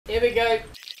Here we go.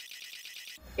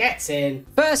 Get in.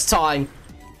 First time.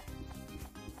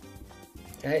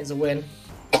 Okay, it's a win.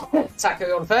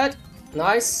 Taco on third.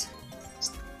 Nice.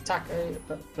 Taco.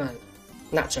 No.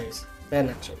 Nachos. They're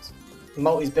nachos.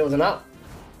 Multi's building up.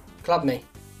 Club me.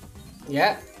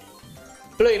 Yeah.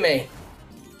 Blue me.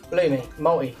 Blue me.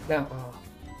 Multi. Now. Oh.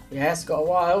 Yes, got a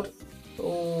wild.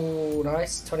 Oh,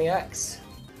 nice. 20x.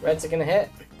 Reds are going to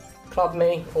hit. Club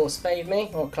me or spade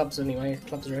me. Or clubs anyway.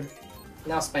 Clubs are in.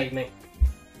 Now spade me.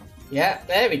 Yeah,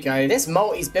 there we go. This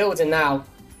multi's building now.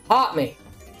 Heart me.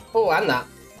 Oh, and that.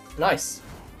 Nice.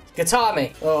 Guitar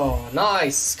me. Oh,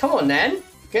 nice. Come on then.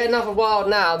 Get another wild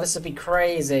now. This would be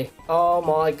crazy. Oh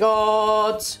my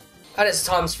god. And it's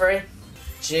 ×3.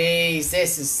 Jeez,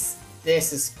 this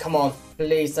is, come on.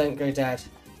 Please don't go dead.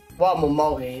 One more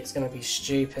multi, it's going to be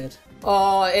stupid.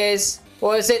 Oh, it is.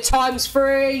 What is it?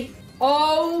 ×3.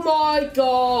 Oh my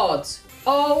god.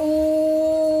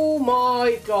 Oh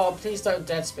my god. Please don't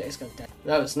dead spit. It's going to dead.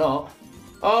 No, it's not.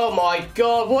 Oh my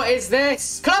god. What is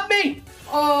this? Club me.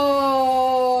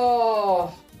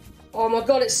 Oh. Oh my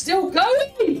god, it's still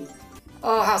going!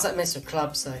 Oh, how's that miss with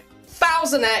clubs though?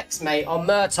 1000x, mate, on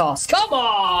Murtos. Come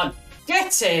on!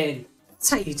 Get in! That's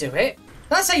how you do it.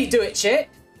 That's how you do it, chip.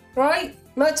 Right?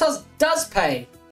 Murtos does pay.